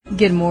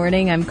Good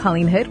morning. I'm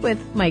Colleen Hood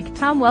with Mike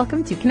Tom.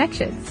 Welcome to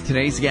Connections.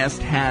 Today's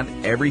guest had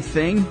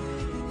everything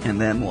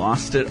and then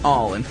lost it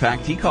all. In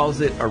fact, he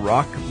calls it a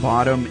rock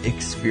bottom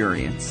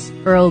experience.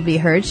 Earl B.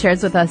 Hurd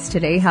shares with us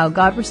today how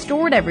God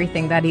restored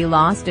everything that he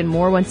lost and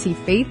more once he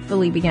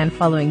faithfully began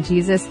following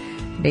Jesus.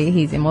 Today,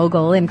 he's a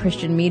mogul in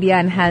Christian media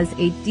and has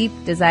a deep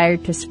desire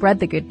to spread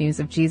the good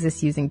news of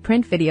Jesus using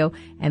print, video,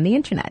 and the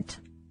internet.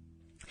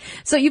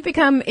 So you've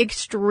become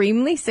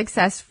extremely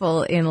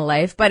successful in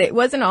life, but it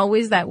wasn't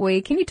always that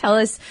way. Can you tell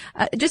us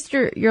just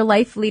your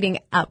life leading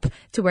up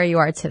to where you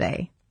are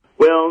today?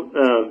 Well,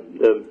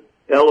 the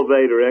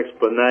elevator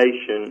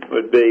explanation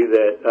would be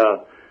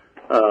that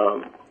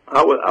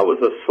I was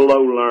a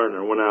slow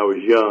learner when I was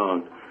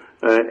young,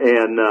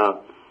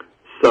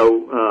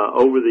 so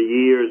over the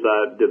years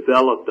I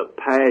developed a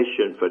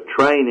passion for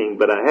training,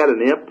 but I had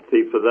an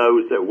empathy for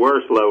those that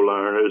were slow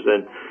learners.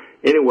 And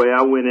anyway,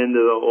 I went into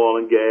the oil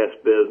and gas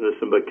business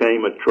and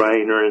became a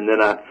trainer, and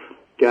then I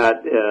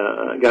got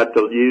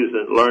to use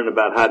and learn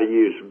about how to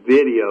use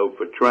video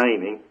for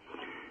training,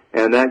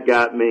 and that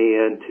got me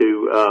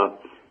into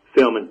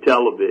film and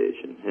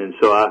television. And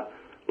so I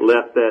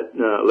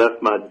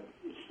left my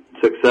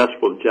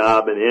successful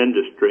job in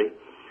industry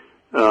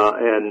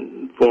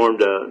and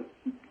formed a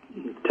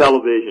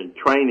television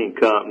training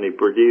company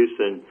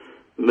producing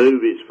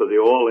movies for the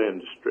oil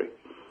industry.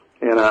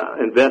 And I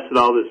invested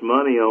all this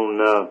money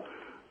on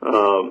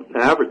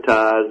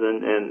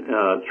advertising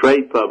and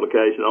trade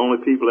publication. The only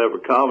people ever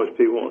call me is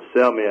people want to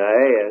sell me an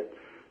ad.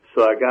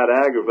 So I got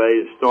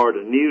aggravated and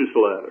started a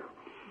newsletter.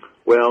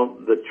 Well,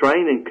 the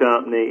training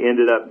company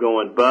ended up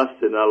going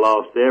busted and I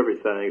lost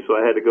everything, so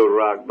I had to go to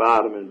rock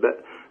bottom and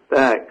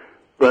back.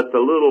 But the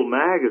little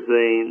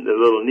magazine, the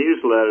little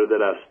newsletter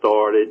that I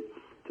started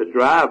to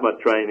drive my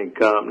training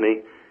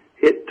company,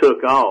 it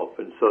took off.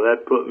 And so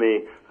that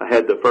I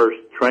had the first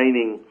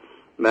training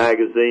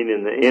magazine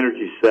in the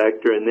energy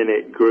sector, and then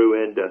it grew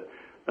into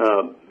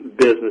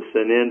Business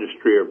and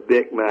Industry, or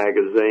BIC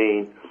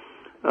magazine,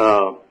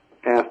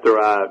 after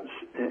I,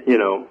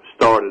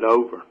 started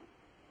over.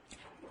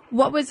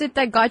 What was it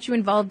that got you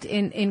involved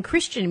in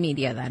Christian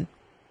media then?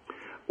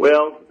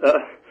 Well,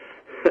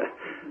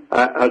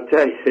 I'll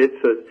tell you,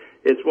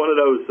 it's one of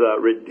those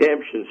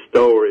redemption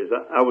stories.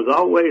 I was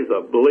always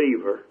a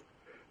believer,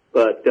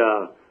 but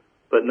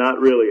not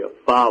really a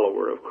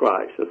follower of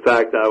Christ. In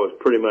fact, I was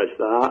pretty much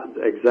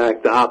the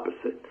exact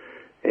opposite.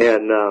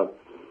 And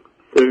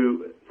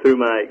through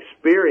my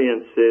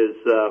experiences,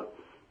 I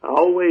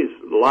always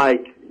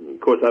liked, of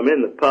course, I'm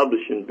in the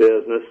publishing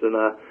business, and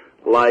I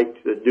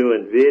liked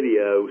doing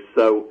video.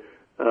 So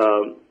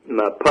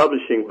my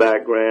publishing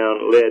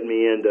background led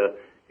me into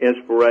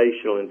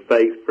inspirational and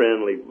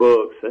faith-friendly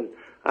books. And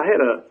I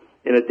had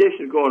in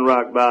addition to going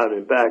rock bottom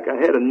and back, I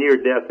had a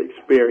near-death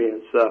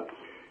experience.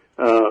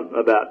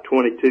 About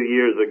 22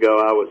 years ago,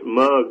 I was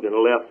mugged and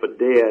left for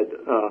dead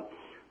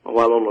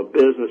while on a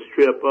business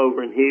trip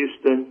over in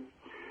Houston,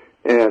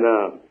 and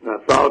I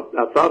thought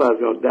I was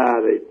going to die.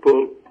 They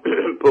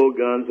pulled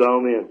guns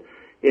on me and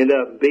ended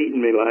up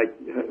beating me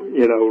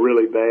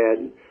really bad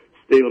and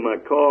stealing my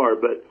car.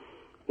 But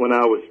when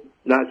I was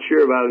not sure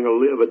if I was going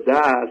to live or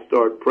die, I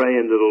started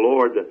praying to the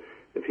Lord that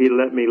if He'd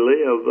let me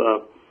live,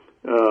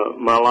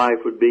 my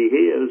life would be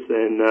His,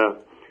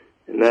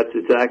 and that's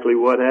exactly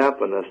what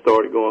happened. I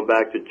started going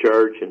back to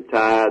church and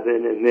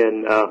tithing, and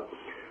then,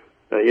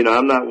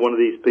 I'm not one of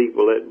these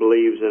people that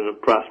believes in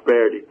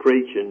prosperity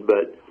preaching,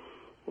 but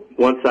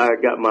once I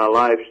got my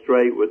life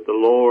straight with the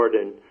Lord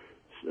and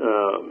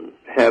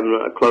having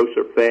a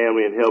closer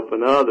family and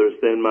helping others,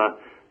 then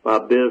my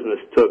business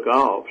took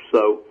off.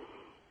 So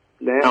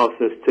now,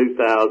 since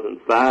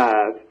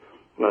 2005,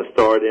 when I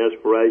started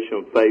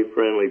Inspirational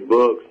Faith-Friendly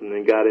Books and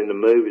then got into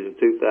movies in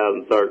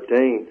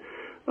 2013,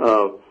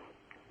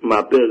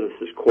 my business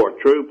is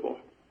quadruple.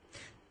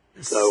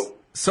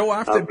 So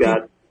often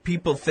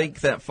people think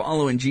that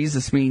following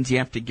Jesus means you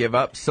have to give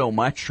up so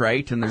much,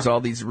 right? And there's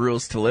all these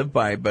rules to live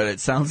by, but it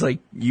sounds like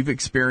you've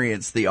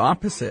experienced the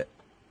opposite.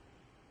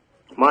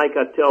 Mike,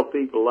 I tell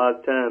people a lot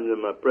of times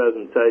in my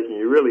presentation,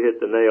 you really hit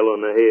the nail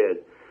on the head.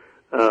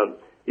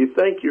 You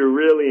think you're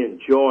really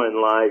enjoying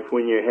life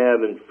when you're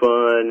having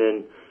fun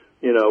and,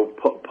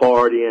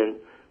 partying,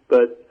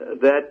 but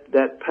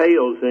that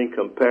pales in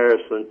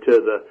comparison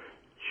to the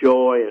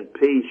joy and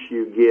peace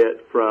you get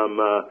from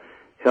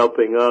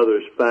helping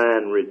others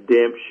find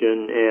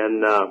redemption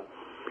and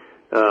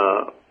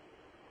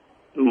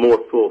more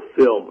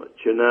fulfillment,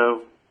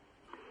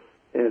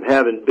 And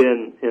having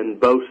been in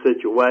both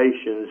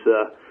situations,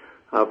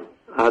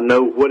 I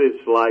know what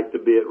it's like to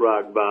be at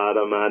rock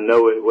bottom. I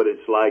know what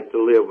it's like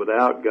to live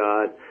without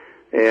God.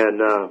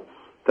 And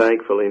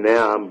thankfully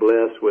now I'm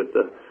blessed with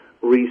the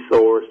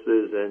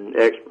resources and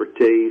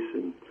expertise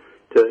and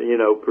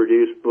to,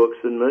 produce books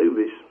and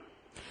movies.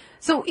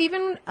 So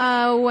even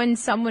when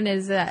someone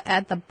is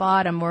at the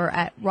bottom or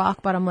at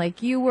rock bottom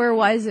like you were,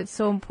 why is it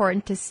so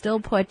important to still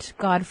put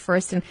God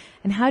first? And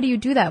how do you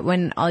do that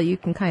when all you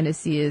can kind of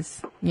see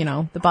is,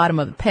 the bottom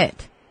of the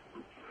pit?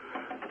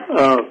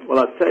 Well,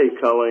 I'll tell you,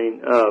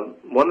 Colleen,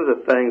 one of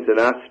the things that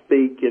I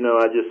speak,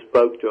 I just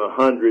spoke to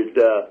 100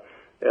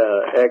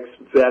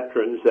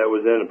 ex-veterans that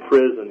was in a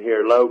prison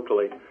here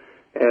locally.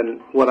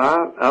 And what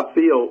I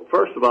feel,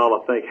 first of all,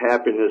 I think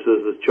happiness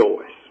is a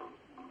choice.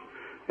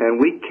 And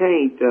we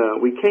can't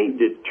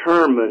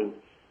determine,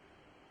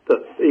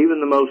 even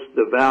the most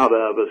devout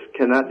of us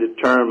cannot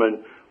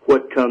determine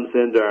what comes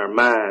into our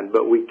mind,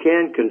 but we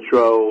can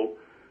control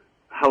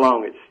how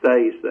long it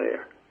stays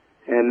there.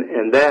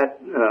 And that,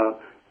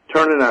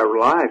 turning our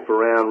life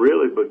around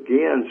really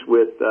begins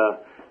with,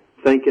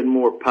 thinking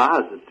more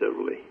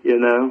positively,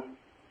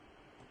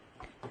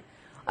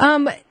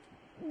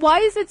 Why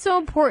is it so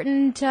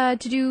important to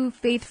do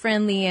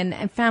faith-friendly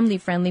and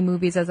family-friendly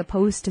movies as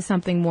opposed to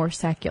something more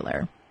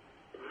secular?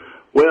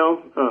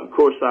 Well, of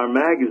course, our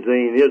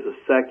magazine is a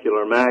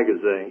secular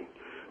magazine,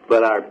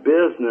 but our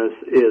business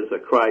is a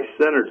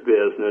Christ-centered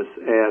business,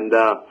 and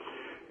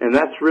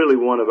that's really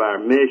one of our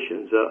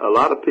missions. A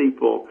lot of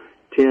people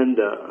tend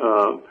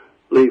to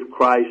leave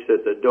Christ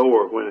at the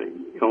door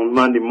on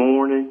Monday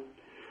morning,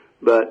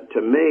 but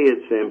to me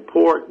it's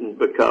important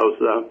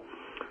because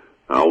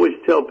I always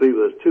tell people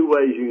there's two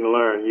ways you can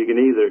learn. You can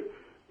either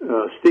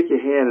stick your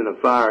hand in a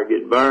fire,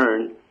 get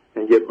burned,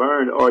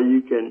 or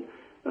you can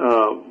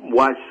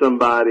watch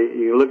somebody,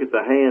 you look at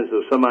the hands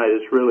of somebody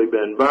that's really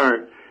been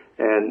burnt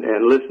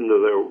and listen to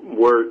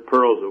their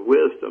pearls of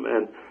wisdom.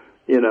 And,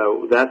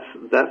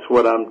 that's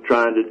what I'm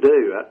trying to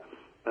do.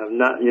 I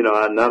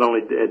not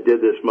only did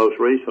this most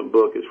recent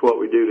book, It's What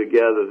We Do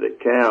Together That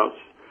Counts,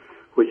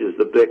 which is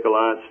the Bick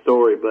Alliance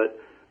story, but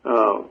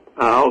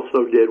I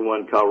also did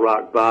one called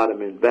Rock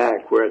Bottom and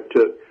Back, where I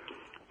took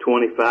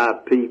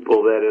 25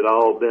 people that had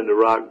all been to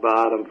rock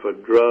bottom for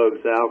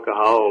drugs,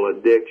 alcohol,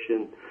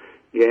 addiction,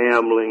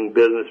 gambling,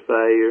 business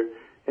failure,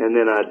 and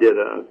then I did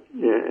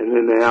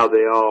and then how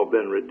they all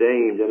been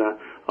redeemed. And I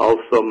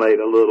also made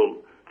a little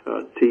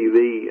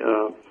TV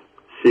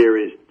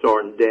series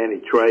starring Danny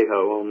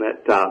Trejo on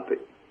that topic.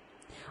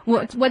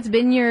 What's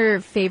been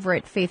your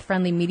favorite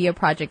faith-friendly media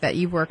project that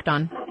you've worked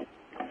on?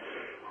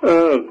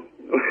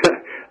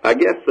 I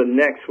guess the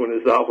next one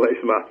is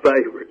always my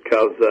favorite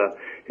because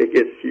it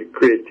gets your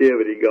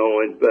creativity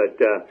going, but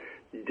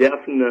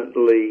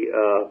definitely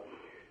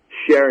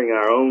sharing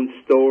our own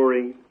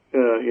story.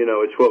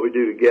 It's what we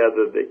do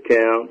together that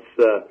counts.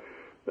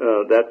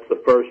 That's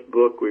the first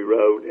book we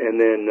wrote, and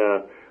then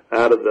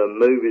out of the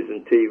movies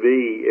and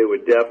TV, it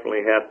would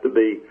definitely have to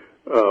be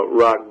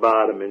Rock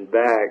Bottom and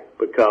Back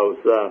because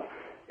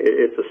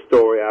it's a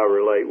story I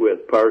relate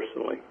with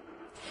personally.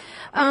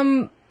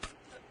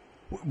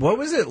 What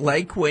was it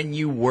like when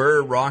you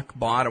were rock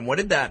bottom? What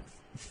did that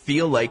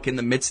feel like in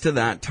the midst of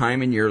that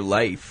time in your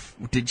life?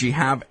 Did you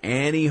have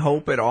any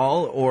hope at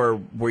all, or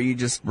were you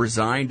just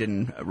resigned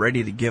and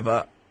ready to give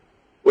up?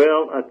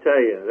 Well, I tell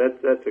you,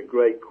 that's a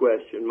great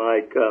question,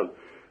 Mike.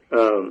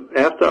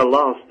 After I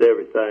lost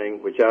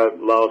everything, which I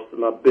lost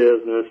my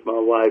business, my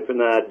wife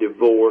and I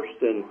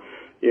divorced, and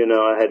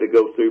I had to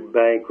go through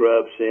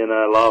bankruptcy, and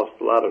I lost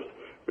a lot of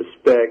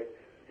respect,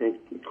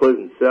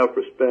 including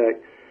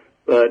self-respect.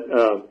 But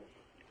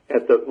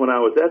when I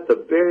was at the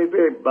very,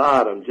 very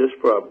bottom, just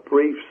for a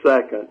brief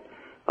second,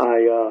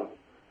 I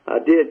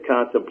did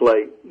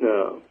contemplate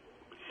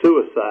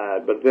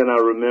suicide. But then I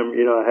remember,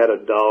 I had a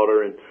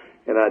daughter,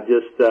 and I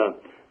just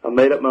I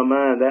made up my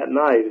mind that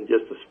night. In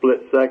just a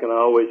split second, I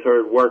always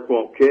heard "work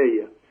won't kill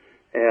you,"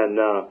 and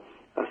I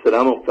said,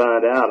 I'm gonna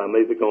find out. I'm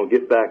either gonna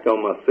get back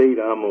on my feet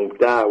or I'm gonna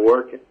die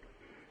working.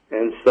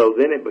 And so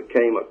then it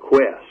became a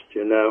quest,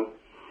 And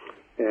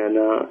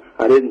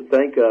I didn't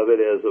think of it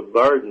as a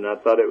burden. I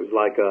thought it was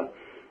like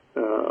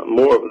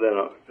more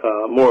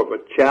of a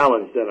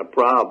challenge than a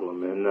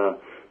problem. And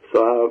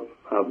so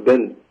I've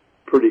been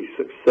pretty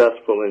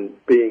successful in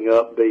being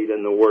upbeat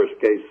in the worst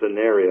case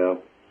scenario.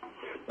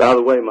 By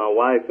the way, my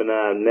wife and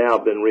I have now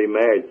been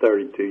remarried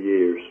 32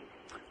 years.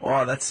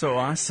 Wow, that's so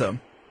awesome.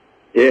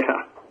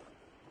 Yeah.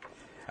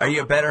 Are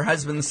you a better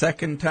husband the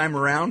second time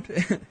around?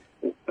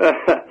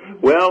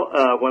 Well,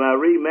 when I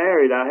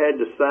remarried, I had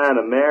to sign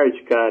a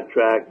marriage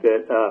contract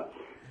that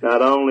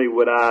not only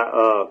would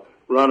I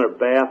run her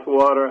bath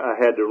water, I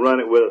had to run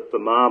it with a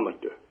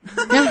thermometer.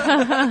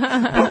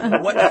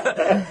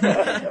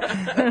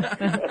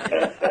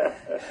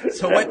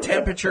 So what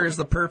temperature is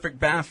the perfect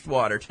bath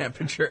water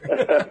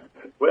temperature?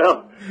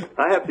 Well,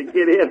 I have to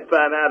get in and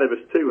find out if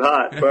it's too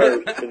hot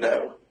first,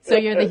 So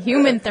you're the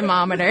human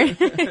thermometer.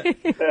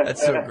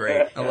 That's so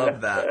great. I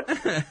love that.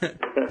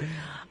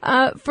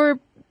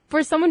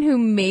 For someone who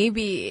may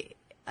be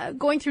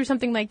going through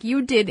something like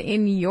you did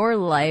in your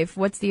life,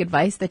 what's the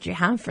advice that you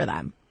have for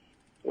them?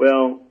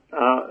 Well,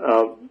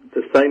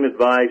 the same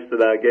advice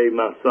that I gave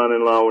my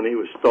son-in-law when he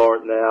was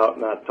starting out,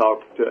 and I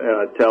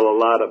tell a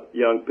lot of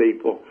young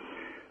people,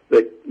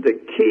 the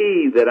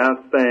key that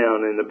I've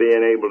found in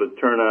being able to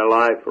turn our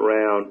life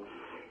around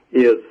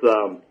is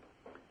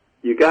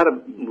you got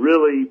to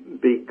really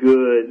be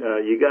good.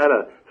 You got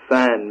to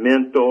find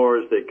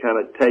mentors that kind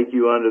of take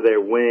you under their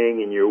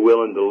wing and you're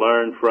willing to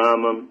learn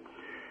from them.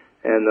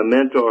 and the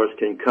mentors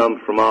can come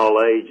from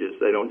all ages.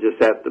 They don't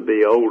just have to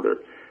be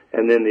older.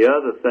 And then the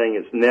other thing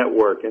is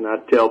networking. I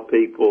tell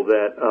people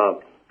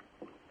that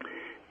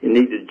you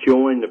need to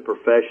join the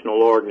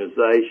professional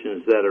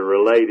organizations that are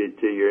related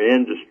to your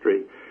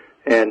industry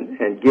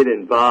and get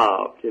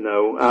involved. You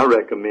know, I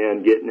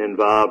recommend getting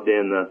involved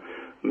in the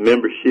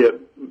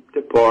membership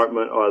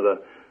department or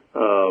the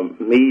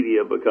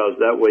media, because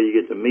that way you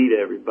get to meet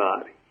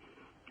everybody.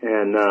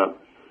 And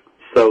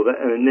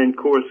and then,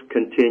 of course,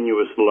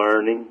 continuous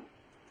learning,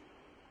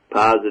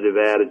 positive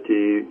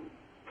attitude.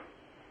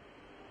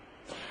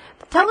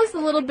 Tell us a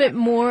little bit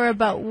more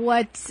about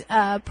what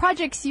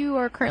projects you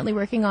are currently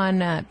working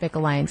on at Vic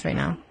Alliance right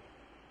now.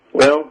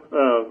 Well,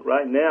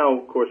 right now,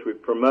 of course, we're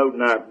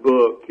promoting our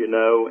book, you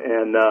know,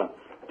 and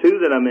two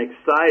that I'm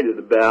excited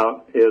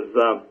about is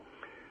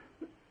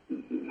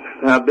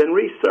I've been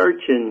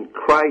researching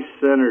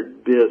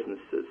Christ-centered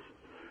businesses,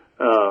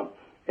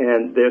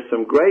 and there's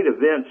some great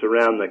events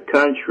around the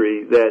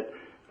country that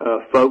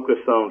focus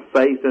on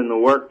faith in the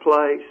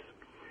workplace.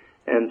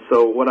 And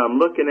so what I'm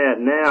looking at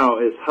now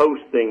is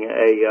hosting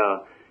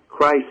a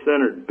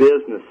Christ-centered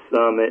business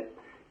summit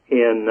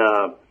in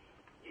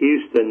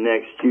Houston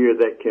next year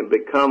that can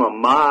become a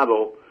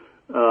model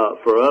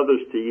for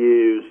others to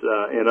use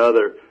in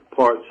other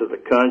parts of the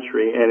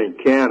country and in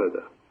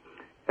Canada.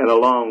 And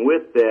along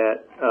with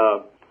that,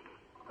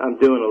 I'm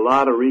doing a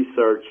lot of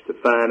research to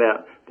find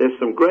out. There's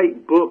some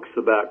great books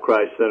about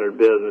Christ-centered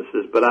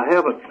businesses, but I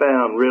haven't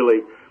found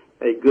really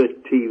a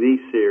good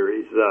TV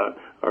series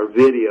or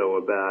video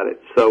about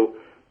it. So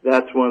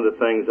that's one of the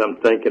things I'm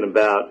thinking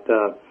about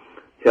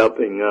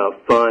helping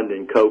fund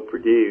and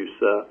co-produce.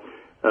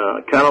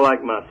 Kind of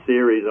like my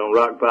series on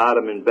Rock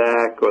Bottom and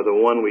Back, or the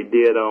one we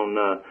did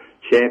on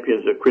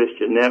Champions of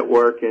Christian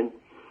Networking,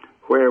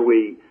 where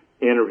we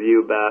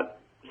interview about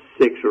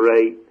 6 or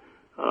 8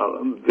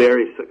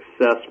 very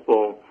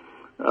successful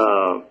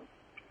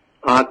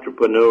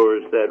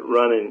entrepreneurs that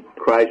run in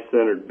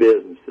Christ-centered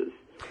businesses.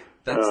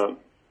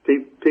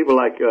 People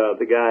like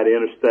the guy at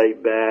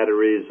Interstate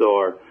Batteries,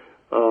 or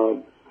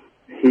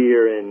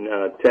here in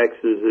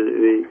Texas,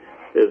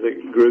 there's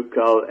a group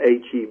called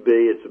HEB.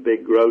 It's a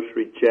big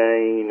grocery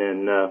chain,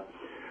 and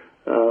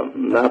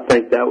I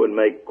think that would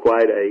make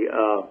quite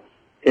a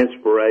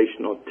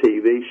inspirational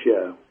TV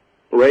show.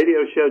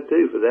 Radio show,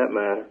 too, for that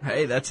matter.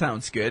 Hey, that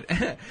sounds good.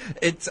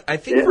 I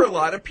think for a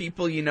lot of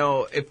people, you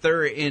know, if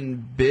they're in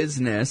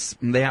business,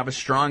 they have a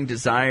strong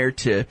desire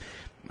to,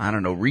 I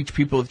don't know, reach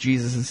people with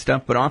Jesus and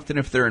stuff. But often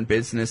if they're in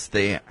business,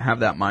 they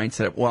have that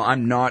mindset, well,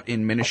 I'm not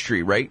in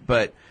ministry, right?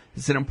 But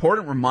it's an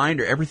important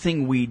reminder,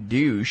 everything we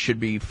do should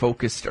be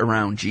focused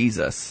around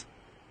Jesus.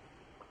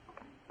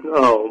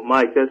 Oh,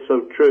 Mike, that's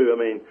so true. I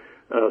mean,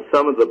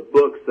 some of the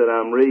books that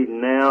I'm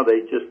reading now, they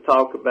just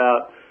talk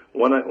about,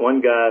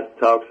 one guy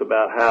talks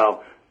about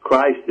how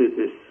Christ is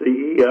his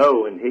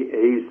CEO, and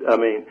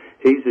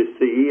he's his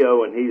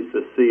CEO and he's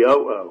the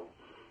COO.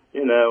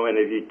 You know, and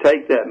if you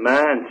take that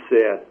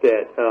mindset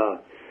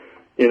that,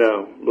 you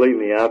know, believe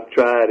me, I've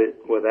tried it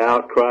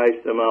without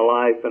Christ in my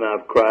life, and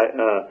I've cried,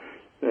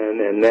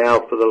 and now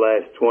for the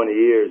last 20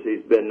 years,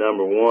 he's been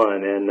number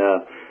one. And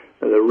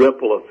the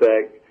ripple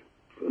effect,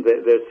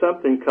 there's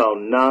something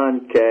called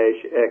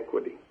non-cash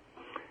equity.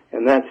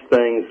 And that's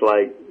things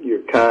like your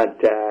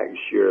contacts,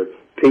 your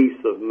peace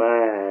of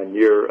mind,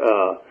 your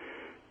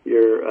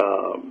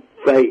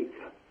faith.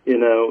 You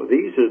know,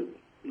 these are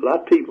a lot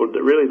of people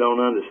that really don't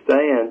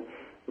understand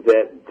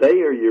that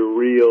they are your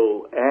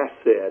real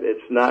asset.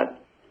 It's not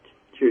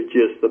you're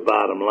just the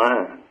bottom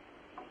line.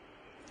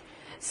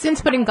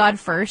 Since putting God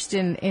first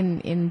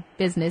in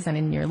business and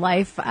in your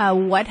life,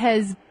 what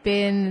has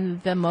been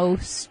the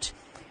most,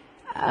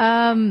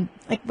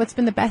 what's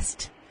been the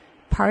best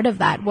part of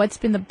that? What's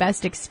been the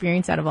best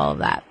experience out of all of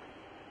that?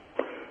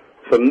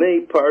 For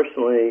me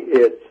personally,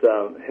 it's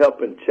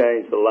helping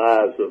change the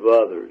lives of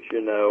others,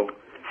 you know.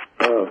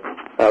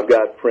 I've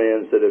got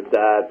friends that have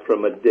died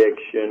from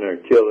addiction or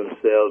killed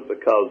themselves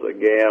because of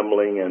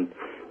gambling, and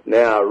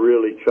now I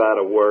really try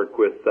to work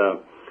with,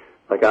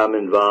 like I'm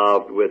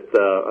involved with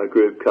a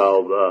group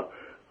called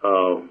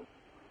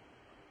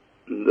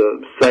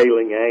the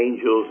Sailing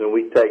Angels, and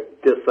we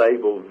take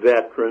disabled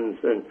veterans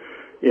and,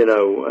 you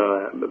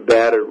know,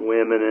 battered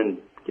women, and,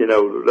 you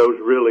know, those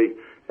really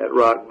at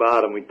rock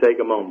bottom. We take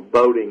them on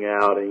boating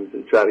outings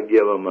and try to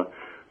give them a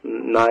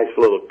nice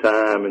little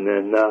time, and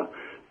then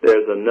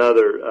there's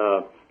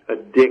another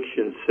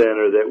addiction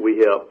center that we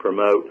help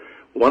promote.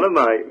 One of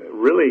my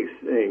really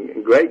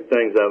great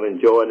things I've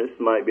enjoyed, and this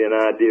might be an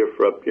idea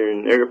for up here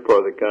in your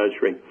part of the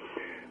country,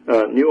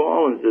 New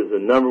Orleans is the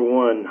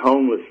 #1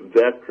 homeless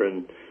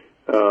veteran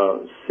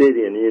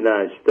city in the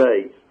United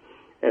States.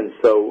 And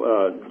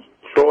so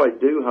Troy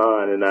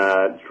Duhan and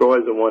I,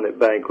 Troy's the one that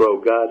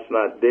bankrolled God's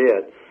Not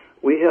Dead,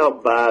 we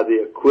help buy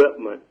the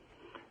equipment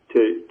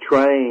to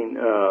train,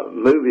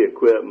 movie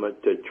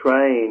equipment to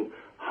train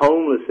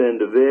homeless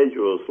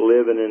individuals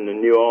living in the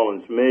New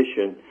Orleans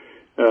mission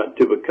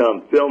to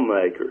become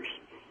filmmakers.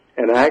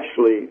 And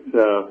actually,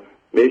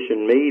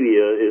 Mission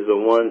Media is the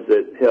ones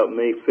that helped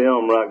me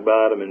film Rock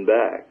Bottom and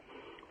Back.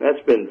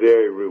 that's been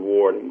very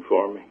rewarding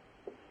for me.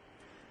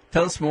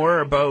 Tell us more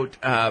about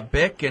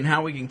BIC and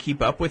how we can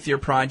keep up with your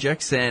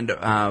projects and,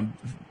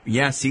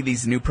 see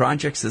these new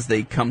projects as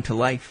they come to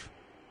life.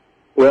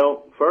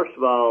 Well, first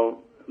of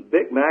all,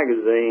 BIC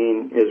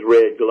Magazine is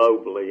read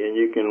globally, and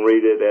you can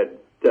read it at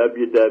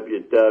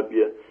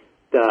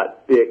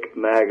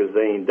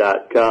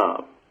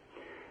www.bicmagazine.com.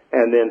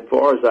 And then as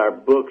far as our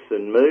books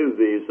and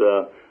movies,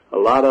 a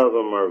lot of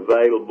them are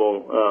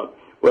available.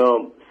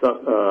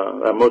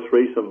 Our most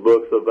recent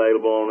book's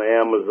available on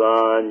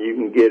Amazon. You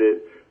can get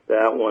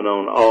that one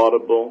on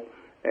Audible.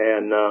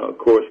 And, of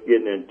course,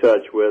 getting in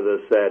touch with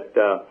us at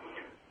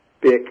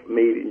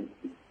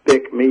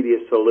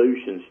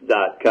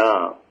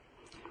BicMediaSolutions.com.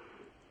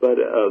 But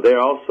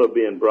they're also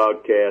being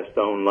broadcast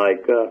on,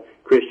 like,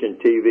 Christian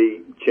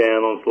TV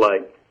channels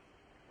like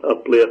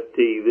Uplift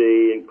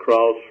TV and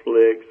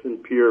CrossFlix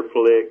and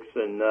PureFlix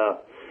and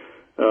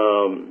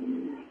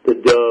the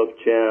Dove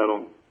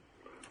channel.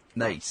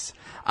 Nice.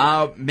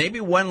 Maybe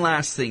one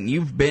last thing.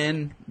 You've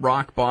been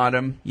rock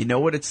bottom. You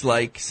know what it's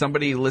like.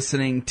 Somebody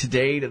listening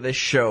today to this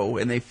show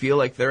and they feel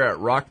like they're at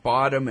rock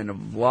bottom and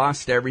have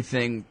lost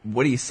everything.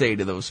 What do you say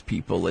to those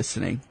people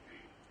listening?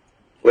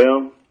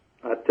 Well,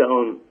 I tell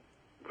them,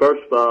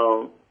 first of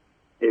all,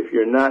 if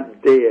you're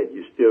not dead,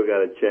 you still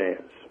got a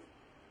chance.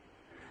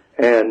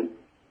 And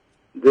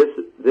this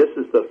is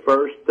the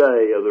first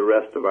day of the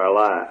rest of our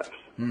lives.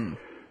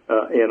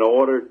 In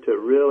order to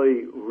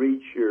really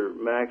reach your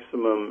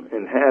maximum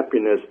in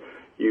happiness,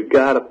 you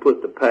got to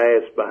put the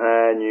past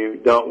behind you.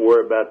 Don't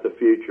worry about the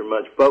future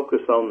much.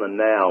 Focus on the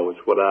now is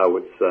what I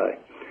would say.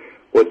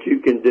 What you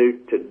can do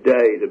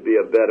today to be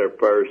a better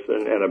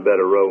person and a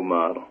better role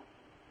model.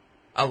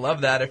 I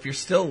love that. If you're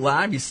still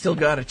alive, you still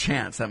got a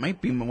chance. That might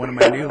be one of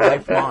my new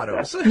life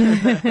mottos.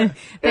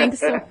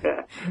 Thanks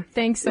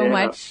so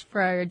much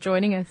for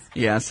joining us.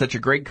 Yeah, such a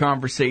great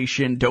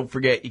conversation. Don't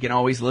forget, you can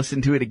always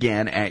listen to it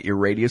again at your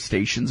radio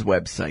station's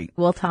website.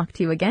 We'll talk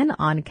to you again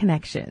on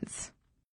Connections.